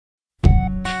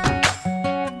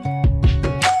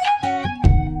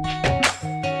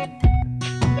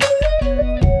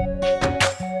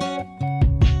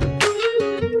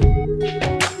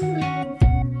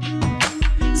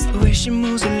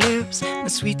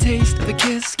taste of a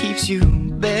kiss keeps you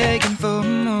begging for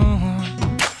more.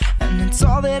 And it's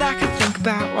all that I can think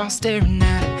about while staring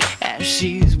at her as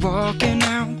she's walking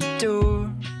out the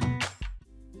door.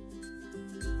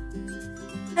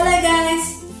 Hello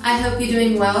guys, I hope you're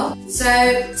doing well. So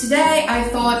today I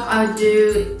thought I'd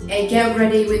do a get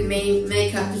ready with me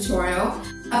makeup tutorial.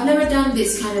 I've never done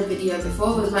this kind of video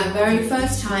before, it was my very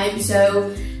first time,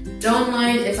 so don't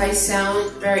mind if I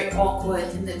sound very awkward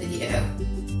in the video.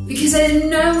 Because I didn't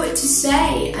know what to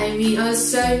say. I mean, I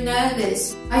was so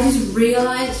nervous. I just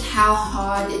realized how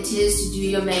hard it is to do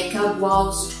your makeup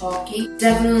whilst talking.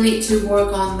 Definitely need to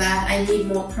work on that. I need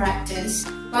more practice.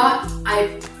 But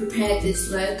I prepared this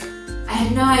look. I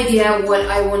had no idea what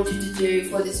I wanted to do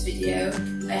for this video.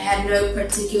 I had no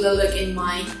particular look in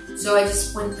mind, so I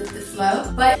just went with the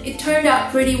flow. But it turned out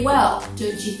pretty well,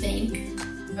 don't you think?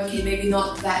 Okay, maybe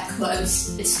not that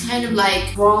close. It's kind of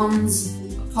like bronze,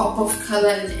 pop of color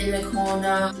in the inner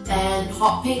corner, and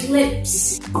hot pink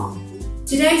lips.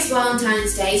 Today's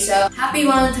Valentine's Day, so happy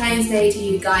Valentine's Day to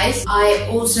you guys. I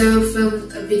also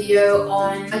filmed a video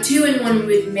on a 2-in-1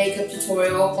 with makeup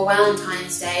tutorial for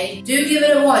Valentine's Day. Do give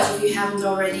it a watch if you haven't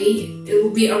already. It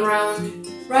will be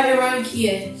right around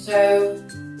here. So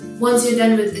once you're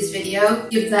done with this video,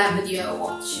 give that video a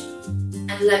watch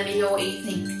and let me know what you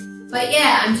think. But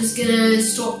yeah, I'm just gonna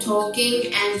stop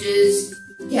talking and just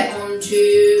get on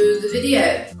to the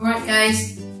video. Alright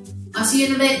guys, I'll see you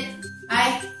in a bit.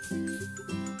 Bye.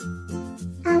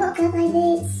 I woke up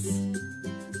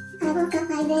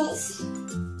like this.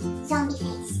 Zombie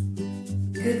face.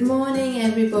 Good morning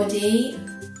everybody.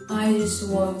 I just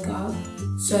woke up,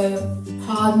 so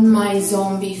pardon my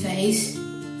zombie face.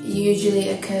 It usually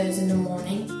occurs in the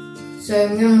morning. So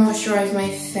I'm gonna moisturize my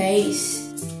face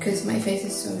because my face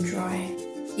is so dry.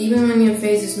 Even when your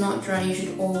face is not dry, you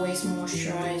should always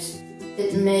moisturize.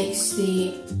 It makes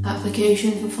the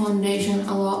application for foundation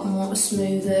a lot more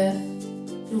smoother.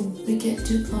 Don't forget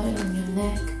to apply it on your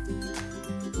neck.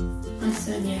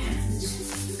 Also on your hands.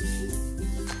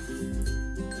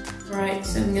 Right,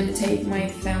 so I'm gonna take my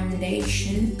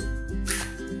foundation.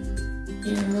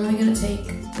 And I'm only gonna take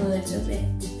a little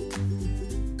bit.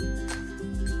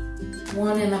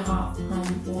 1.5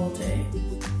 pump will do.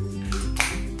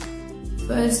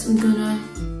 First, I'm gonna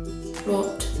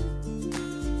dot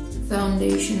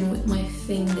foundation with my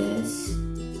fingers.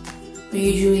 I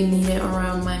usually need it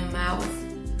around my mouth.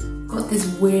 Got these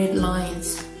weird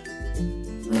lines.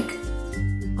 Like,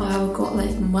 I've got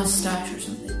like mustache or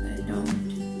something, but I don't.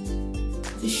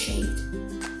 Just shaved.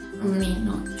 I mean,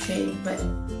 not shaved, but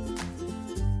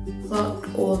plucked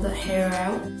all the hair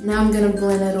out. Now I'm gonna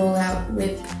blend it all out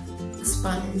with a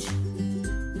sponge.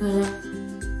 Tap.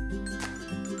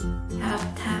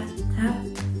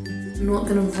 I'm not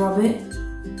gonna rub it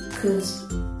because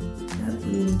that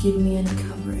wouldn't give me any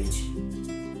coverage.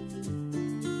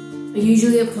 I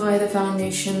usually apply the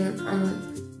foundation on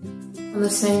the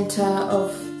center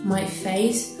of my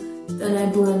face, then I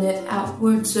blend it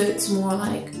outward so it's more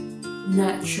like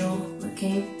natural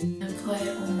looking. I apply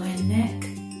it on my neck.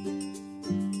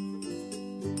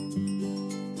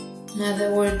 Now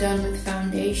that we're done with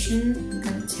foundation, I'm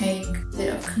gonna take a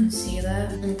bit of concealer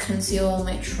and conceal all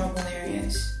my trouble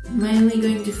areas. I'm mainly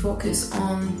going to focus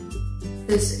on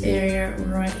this area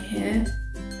right here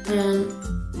and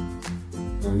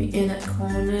on the inner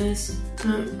corners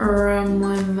and around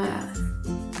my mouth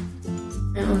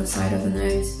and on the side of the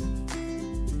nose.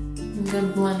 I'm gonna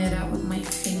blend it out with my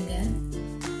finger.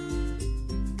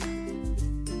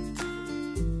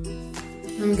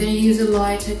 I'm gonna use a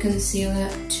lighter concealer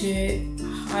to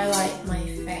highlight my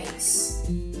face.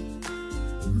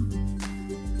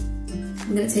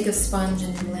 I'm gonna take a sponge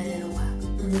and blend it all out.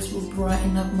 And this will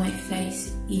brighten up my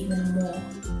face even more.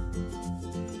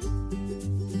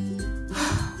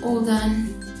 All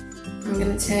done. I'm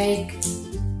gonna take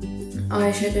an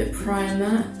eyeshadow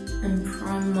primer and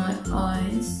prime my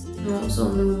eyes. And also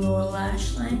on the lower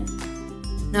lash line.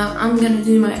 Now I'm gonna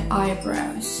do my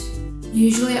eyebrows.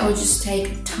 Usually I would just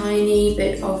take a tiny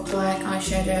bit of black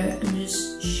eyeshadow and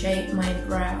just shape my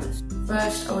brows.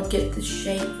 First I would get the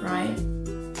shape right.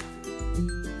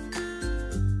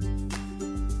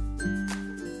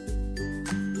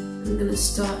 I'm gonna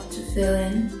start to fill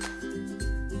in.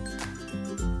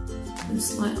 And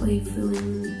slightly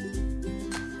filling the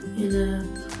inner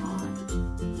part.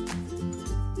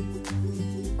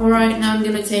 Alright, now I'm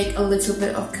gonna take a little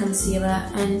bit of concealer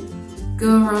and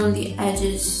go around the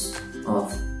edges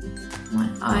of my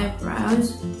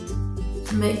eyebrows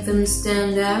to make them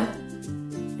stand out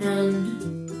and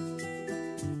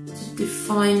to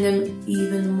define them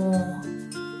even more.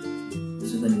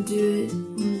 So I'm going to do it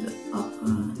on the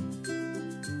upper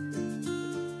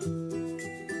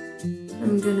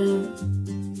I'm gonna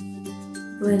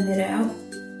blend it out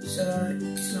so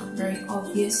it's not very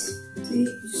obvious. See,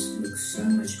 it just looks so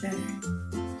much better.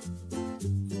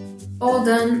 All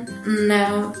done.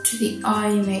 Now to the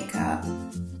eye makeup.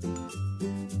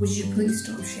 Would you please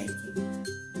stop shaking?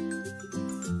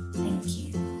 Thank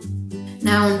you.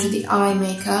 Now onto the eye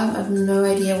makeup. I have no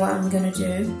idea what I'm gonna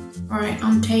do. Alright,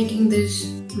 I'm taking this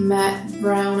matte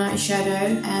brown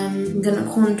eyeshadow and I'm gonna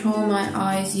contour my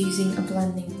eyes using a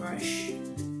blending brush.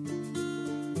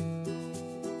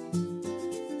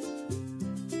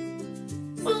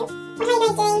 So, what are you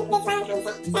guys doing this Valentine's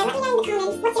Day? So let me know in the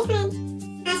comments, what's your plan?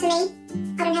 As for me,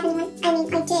 I don't have anyone. I mean,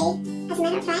 I do, as a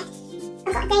matter of fact.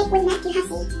 I've got a date with Matthew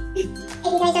Hussey. If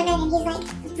you guys don't know him, he's like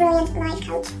a brilliant life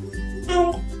coach. And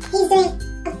he's doing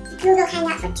a Google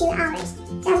Hangout for 2 hours.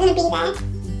 So I'm going to be there.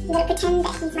 I'm going to pretend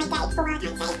that he's my date for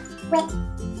Valentine's Day with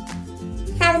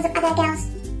thousands of other girls.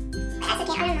 But that's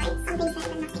okay, I don't mind. Some things better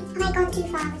than nothing. Have I gone too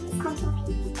far with this contouring?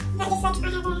 Not just like I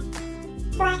have a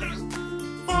black eye.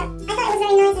 So I thought it was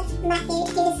very nice of Matthew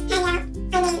to do this hangout.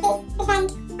 I mean, this event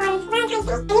on Valentine's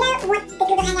Day. And you know what the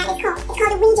Google Hangout is called? It's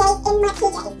called VJs in my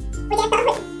PJs. Which I thought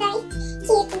was very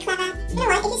cute and clever. You know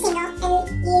what, if you're single and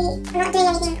you are not doing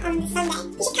anything on this Sunday,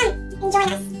 you should come and join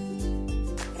us.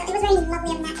 So it was very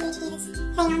lovely of Matthew to do this thing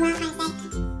on Valentine's Day.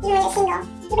 You know, when you're single,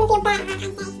 you wouldn't feel bad on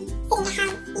Valentine's Day. Sitting at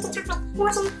home, eating chocolate,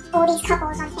 watching all these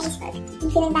couples on Facebook and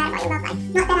feeling bad about your love life.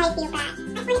 Not that I feel bad.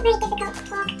 I find it very difficult to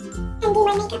talk and do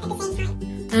my makeup at the same time.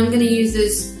 And I'm gonna use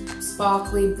this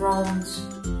sparkly bronze.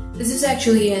 This is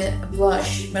actually a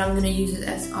blush, but I'm gonna use it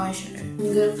as eyeshadow.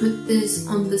 I'm gonna put this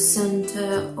on the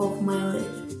center of my lid.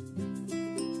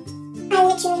 I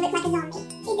literally look like a zombie.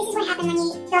 See, this is what happens when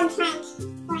you don't plan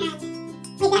beforehand.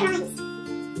 Wait, that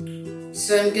rhymes.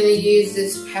 So I'm gonna use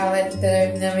this palette that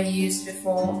I've never used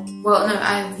before. Well, no,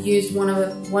 I've used one of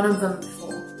them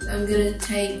before. So I'm gonna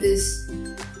take this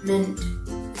mint.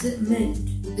 Is it mint?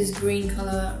 This green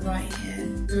color right here.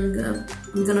 And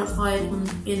I'm gonna apply it on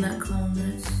the inner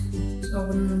corners so I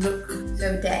wouldn't look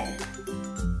so dead.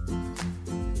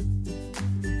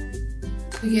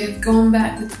 Okay, I've gone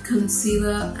back with the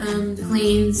concealer and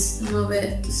cleaned some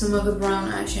of the brown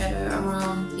eyeshadow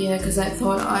around here because I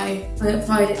thought I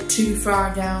applied it too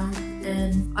far down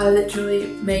and I literally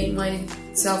made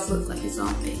myself look like a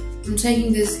zombie. I'm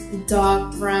taking this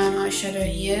dark brown eyeshadow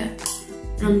here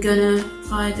and I'm gonna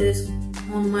apply this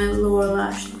on my lower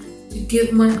lash line to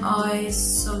give my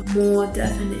eyes some more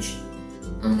definition.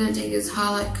 I'm gonna take this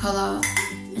highlight color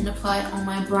and apply it on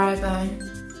my brow bone.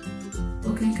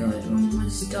 Okay guys, we're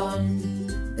almost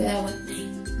done. Bear with me.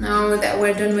 Now that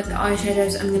we're done with the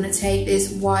eyeshadows, I'm gonna take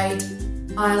this white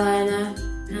eyeliner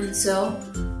pencil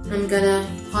and I'm gonna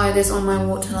apply this on my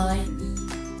waterline.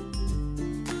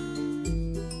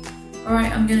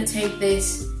 Alright, I'm gonna take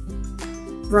this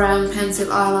brown pencil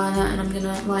eyeliner and I'm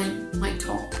gonna line my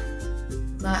top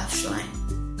lash line.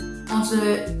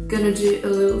 Also gonna do a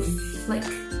little flick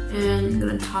and I'm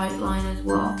gonna tight line as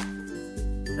well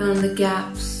on the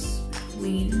gaps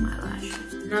between my lashes.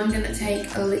 Now I'm gonna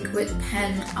take a liquid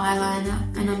pen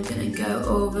eyeliner and I'm gonna go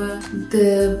over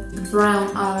the brown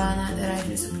eyeliner that I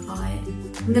just applied.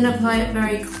 I'm gonna apply it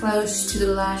very close to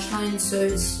the lash line so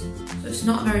it's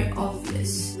not very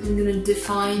obvious. I'm gonna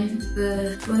define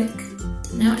the flick.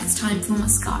 Now it's time for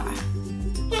mascara. Guys,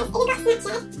 if you got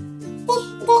Snapchat,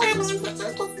 do add me on Snapchat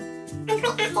because I'm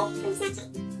quite active on Snapchat.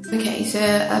 Okay, so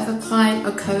I've applied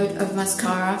a coat of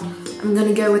mascara. I'm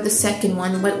gonna go with the second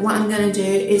one, but what I'm gonna do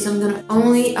is I'm gonna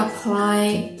only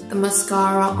apply the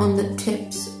mascara on the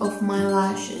tips of my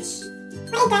lashes.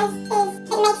 What it does is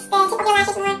it makes the tip of your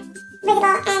lashes more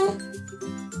visible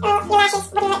and your lashes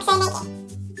wouldn't look so naked.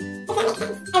 If that makes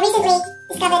sense. I recently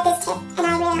discovered this tip and I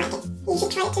really like it. You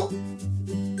should try it too.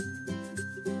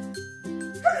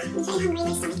 I'm so hungry,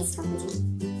 my stomach is talking to me.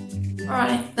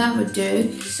 Alright, that would do.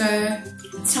 So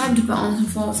it's time to put on some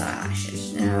false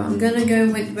eyelashes. Now I'm gonna go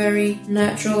with very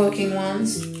natural looking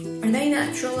ones. Are they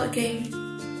natural looking?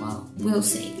 Well, we'll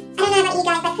see. I don't know about you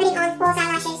guys, but putting on false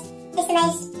eyelashes is the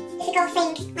most difficult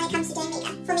thing when it comes to doing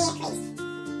makeup. For me at least.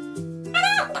 Oh no!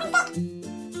 That was thick!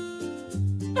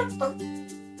 Oh, thick.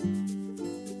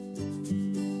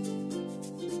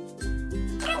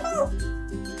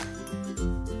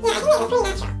 Yeah, I think they look pretty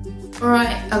natural.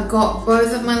 Alright, I've got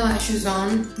both of my lashes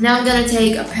on. Now I'm gonna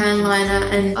take a pan liner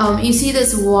and you see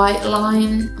this white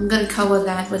line? I'm gonna cover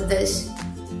that with this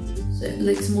so it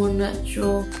looks more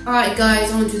natural. Alright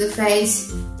guys, onto the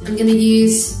face. I'm gonna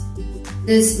use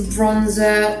this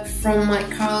bronzer from my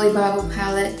Carly Bible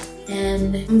palette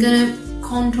and I'm gonna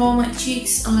contour my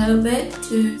cheeks a little bit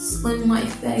to slim my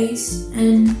face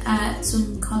and add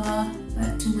some color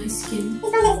back to my skin.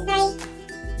 This bronzer is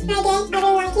very very good. I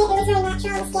really like it. It looks very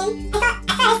natural on the skin. At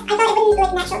first, I thought it wouldn't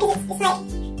look natural because it's like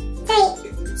very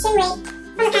shimmery.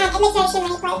 From the pan, it looks very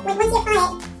shimmery, but once you apply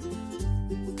it,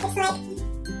 it's like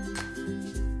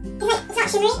it's not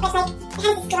shimmery, but it's like it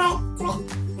has this glow to it.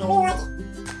 I really like it.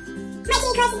 Might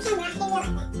too close to the camera. I didn't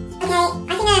realize that. Okay,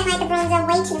 I think I applied the bronzer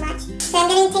way too much, so I'm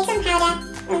going to take some powder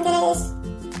and I'm going to just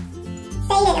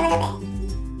fade it a little bit.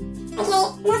 Okay, I'm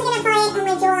also going to apply it on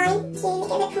my jawline to make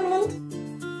it a bit prominent.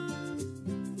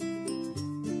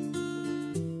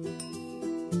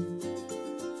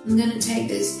 I'm going to take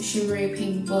this shimmery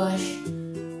pink blush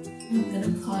and I'm going to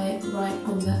apply it right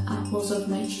on the apples of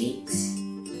my cheeks.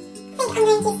 I think I'm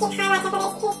going to skip highlights after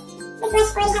this because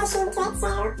this blush already has a shimmer to it, so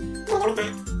I'm going to go with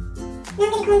that. Now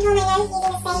I'm going to contour my nose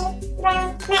using the same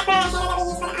matte brown eyeshadow that we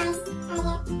use for the eyes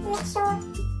earlier. Make sure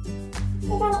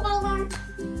you blend it very well.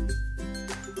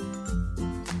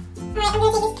 Alright, I'm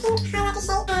going to take this pink highlighter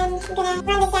shade and I'm going to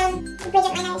run this down the bridge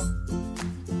of my nose.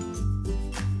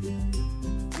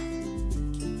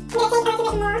 I'm going to take a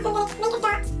little bit more, so I'm going to make a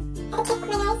dot at the tip of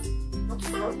my nose, like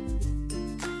so.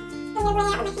 I'm going to blend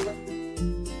it out with my finger.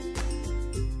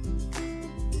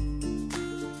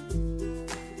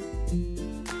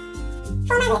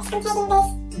 For my lips, I'm taking this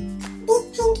deep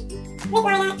pink lip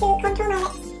liner to contour my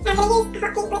lips. I'm going to use a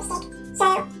hot pink lipstick, so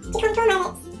to contour my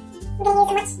lips, I'm going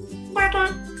to use a much darker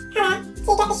colour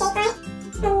to get the shape right,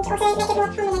 and also make it more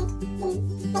prominent and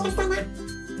make them stand out.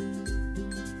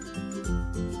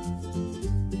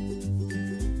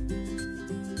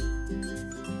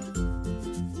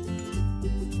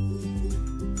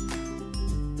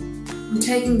 I'm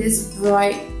taking this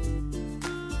bright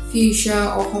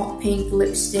fuchsia or hot pink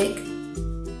lipstick.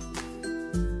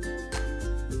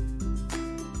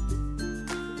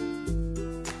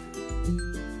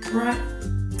 Right,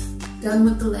 done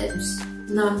with the lips.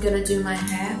 Now I'm gonna do my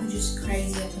hair, which is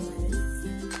crazy at the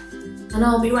moment. And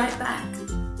I'll be right back.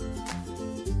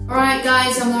 Alright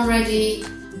guys, I'm all ready.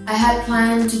 I had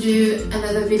planned to do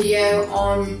another video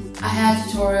on a hair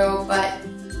tutorial, but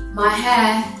my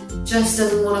hair just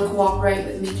doesn't want to cooperate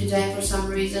with me today for some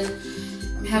reason.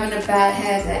 I'm having a bad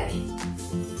hair day.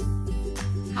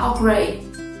 How great.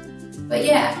 But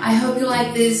yeah, I hope you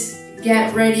like this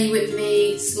get ready with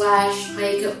me /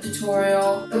 makeup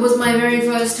tutorial. It was my very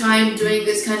first time doing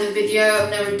this kind of video.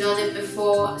 I've never done it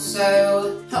before,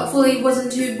 so hopefully it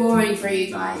wasn't too boring for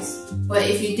you guys. But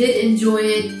if you did enjoy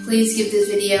it, please give this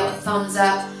video a thumbs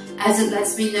up, as it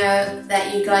lets me know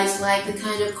that you guys like the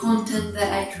kind of content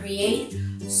that I create,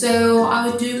 so I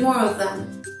would do more of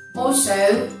them.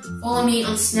 Also, follow me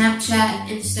on Snapchat,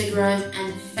 Instagram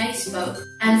and Facebook,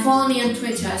 and follow me on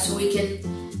Twitter so we can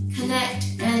connect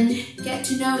and get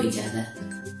to know each other.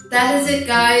 That is it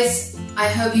guys. I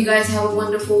hope you guys have a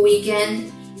wonderful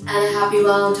weekend and a happy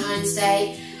Valentine's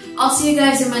Day. I'll see you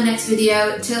guys in my next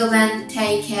video. Till then,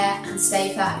 take care and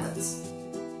stay fabulous.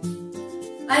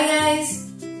 Bye guys!